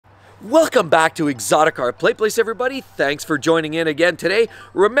Welcome back to Exotic Car Play Place, everybody. Thanks for joining in again today.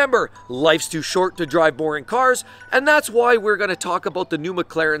 Remember, life's too short to drive boring cars, and that's why we're going to talk about the new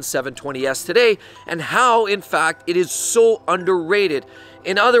McLaren 720S today and how, in fact, it is so underrated.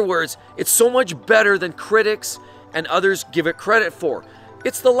 In other words, it's so much better than critics and others give it credit for.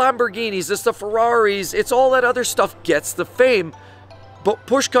 It's the Lamborghinis, it's the Ferraris, it's all that other stuff gets the fame. But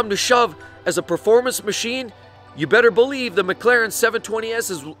push come to shove, as a performance machine, you better believe the McLaren 720S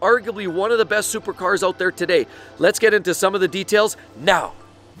is arguably one of the best supercars out there today. Let's get into some of the details now.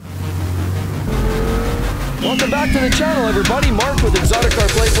 Welcome back to the channel, everybody. Mark with Exotic Car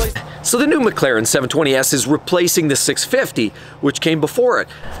Play Place. So the new McLaren 720S is replacing the 650, which came before it.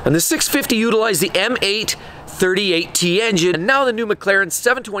 And the 650 utilized the M8 38T engine, and now the new McLaren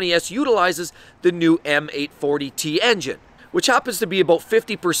 720S utilizes the new M840T engine, which happens to be about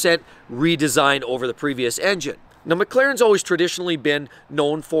 50% redesigned over the previous engine. Now, McLaren's always traditionally been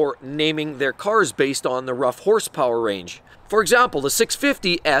known for naming their cars based on the rough horsepower range. For example, the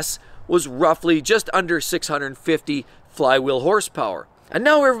 650S was roughly just under 650 flywheel horsepower. And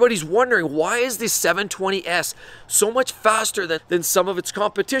now everybody's wondering, why is the 720S so much faster than some of its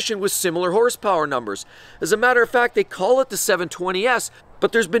competition with similar horsepower numbers? As a matter of fact, they call it the 720S,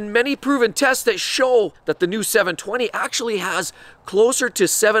 but there's been many proven tests that show that the new 720 actually has closer to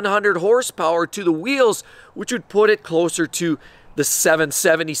 700 horsepower to the wheels, which would put it closer to the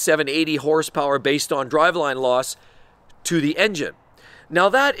 770, 780 horsepower based on driveline loss to the engine. Now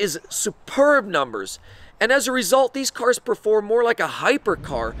that is superb numbers. And as a result, these cars perform more like a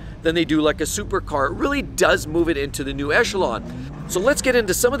hypercar than they do like a supercar. It really does move it into the new echelon. So let's get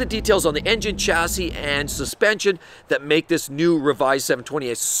into some of the details on the engine, chassis, and suspension that make this new revised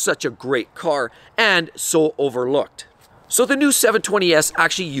 720S such a great car and so overlooked. So the new 720S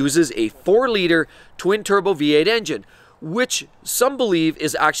actually uses a 4-liter twin-turbo V8 engine, which some believe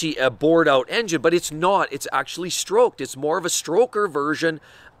is actually a bored-out engine, but it's not. It's actually stroked. It's more of a stroker version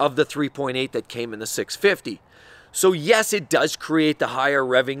of the 3.8 that came in the 650. So yes, it does create the higher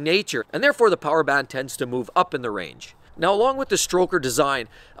revving nature, and therefore the power band tends to move up in the range. Now, along with the stroker design,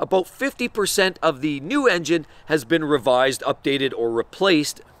 about 50% of the new engine has been revised, updated, or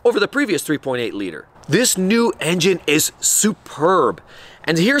replaced over the previous 3.8 liter. This new engine is superb.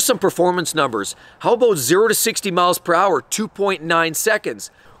 And here's some performance numbers. How about 0 to 60 miles per hour, 2.9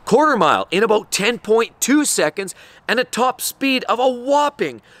 seconds? Quarter mile in about 10.2 seconds, and a top speed of a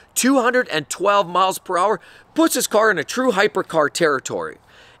whopping 212 miles per hour puts this car in a true hypercar territory.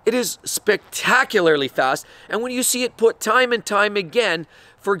 It is spectacularly fast, and when you see it put time and time again,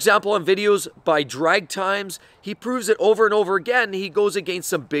 for example on videos by Drag Times, he proves it over and over again. He goes against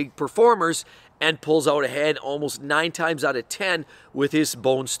some big performers and pulls out ahead almost 9 times out of 10 with his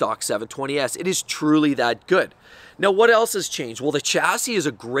bone stock 720S. It is truly that good. Now, what else has changed? Well, the chassis is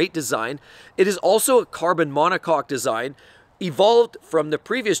a great design. It is also a carbon monocoque design, evolved from the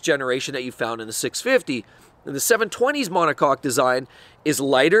previous generation that you found in the 650. And the 720's monocoque design is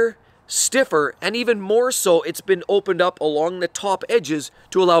lighter, stiffer, and even more so, it's been opened up along the top edges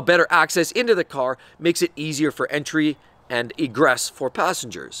to allow better access into the car, makes it easier for entry and egress for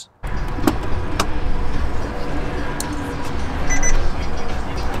passengers.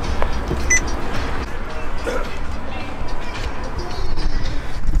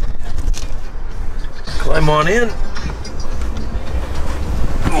 Climb on in.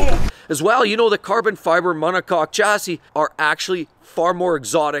 As well, you know, the carbon fiber monocoque chassis are actually far more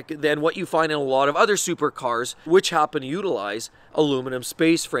exotic than what you find in a lot of other supercars, which happen to utilize aluminum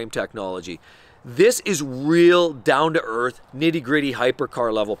space frame technology. This is real down-to-earth, nitty-gritty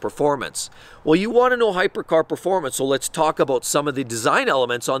hypercar level performance. Well, you want to know hypercar performance, so let's talk about some of the design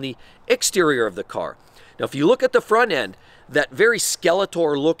elements on the exterior of the car. Now, if you look at the front end, that very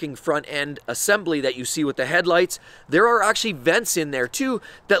Skeletor looking front end assembly that you see with the headlights, there are actually vents in there too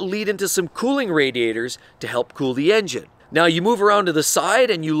that lead into some cooling radiators to help cool the engine. Now you move around to the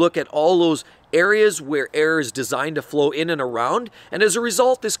side and you look at all those areas where air is designed to flow in and around, and as a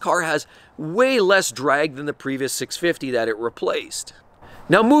result this car has way less drag than the previous 650 that it replaced.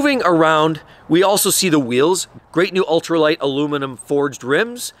 Now moving around, we also see the wheels, great new ultralight aluminum forged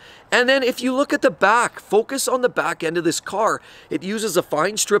rims. And then if you look at the back, focus on the back end of this car, it uses a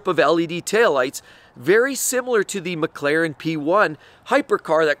fine strip of LED taillights, very similar to the McLaren P1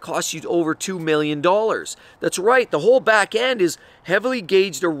 hypercar that cost you over $2 million. That's right, the whole back end is heavily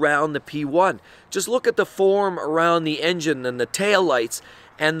gauged around the P1. Just look at the form around the engine and the taillights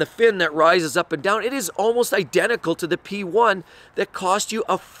and the fin that rises up and down. It is almost identical to the P1 that cost you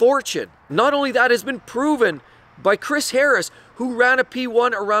a fortune. Not only that, has been proven by Chris Harris, who ran a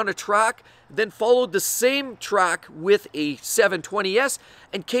P1 around a track then followed the same track with a 720S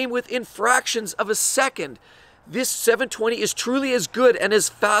and came within fractions of a second. This 720 is truly as good and as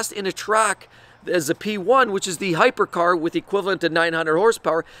fast in a track as the P1, which is the hypercar with equivalent to 900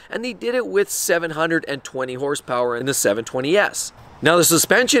 horsepower, and they did it with 720 horsepower in the 720S. Now the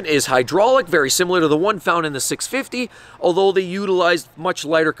suspension is hydraulic, very similar to the one found in the 650, although they utilized much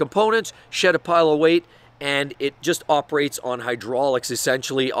lighter components, shed a pile of weight, and it just operates on hydraulics,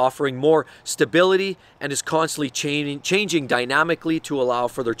 essentially offering more stability and is constantly changing dynamically to allow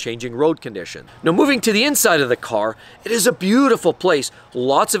for their changing road condition. Now moving to the inside of the car, it is a beautiful place.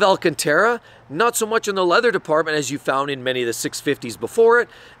 Lots of Alcantara, not so much in the leather department as you found in many of the 650s before it.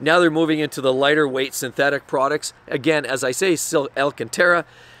 Now they're moving into the lighter weight synthetic products. Again, as I say, still Alcantara.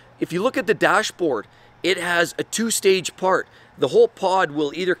 If you look at the dashboard, it has a two-stage part. The whole pod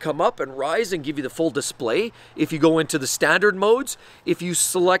will either come up and rise and give you the full display if you go into the standard modes. If you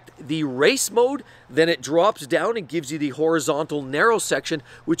select the race mode, then it drops down and gives you the horizontal narrow section,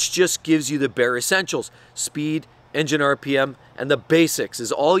 which just gives you the bare essentials. Speed, engine RPM, and the basics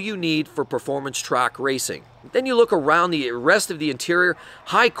is all you need for performance track racing. Then you look around the rest of the interior,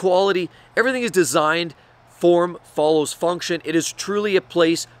 high quality, everything is designed, form follows function. It is truly a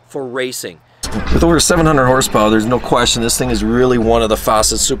place for racing. With over 700 horsepower, there's no question this thing is really one of the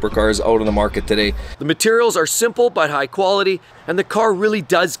fastest supercars out on the market today. The materials are simple but high quality, and the car really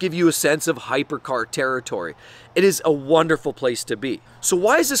does give you a sense of hypercar territory. It is a wonderful place to be. So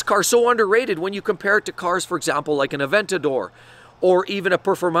why is this car so underrated when you compare it to cars, for example, like an Aventador, or even a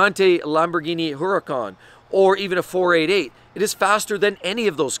Performante Lamborghini Huracan, or even a 488? It is faster than any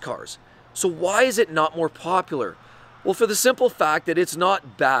of those cars. So why is it not more popular? Well, for the simple fact that it's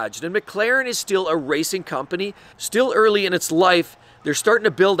not badged, and McLaren is still a racing company, still early in its life. They're starting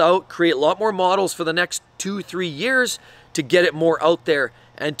to build out, create a lot more models for the next 2-3 years to get it more out there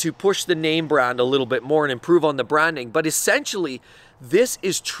and to push the name brand a little bit more and improve on the branding. But essentially, this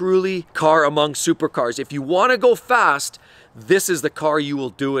is truly car among supercars. If you want to go fast, this is the car you will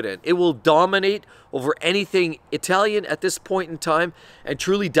do it in. It will dominate over anything Italian at this point in time and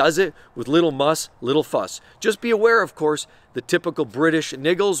truly does it with little muss, little fuss. Just be aware, of course, the typical British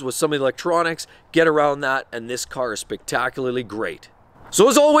niggles with some electronics. Get around that, and this car is spectacularly great. So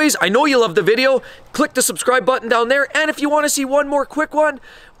as always, I know you love the video. Click the subscribe button down there, and if you want to see one more quick one,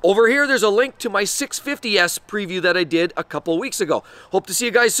 over here there's a link to my 650S preview that I did a couple weeks ago. Hope to see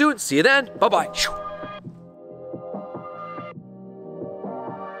you guys soon. See you then. Bye-bye.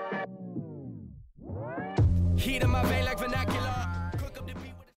 Heat 'em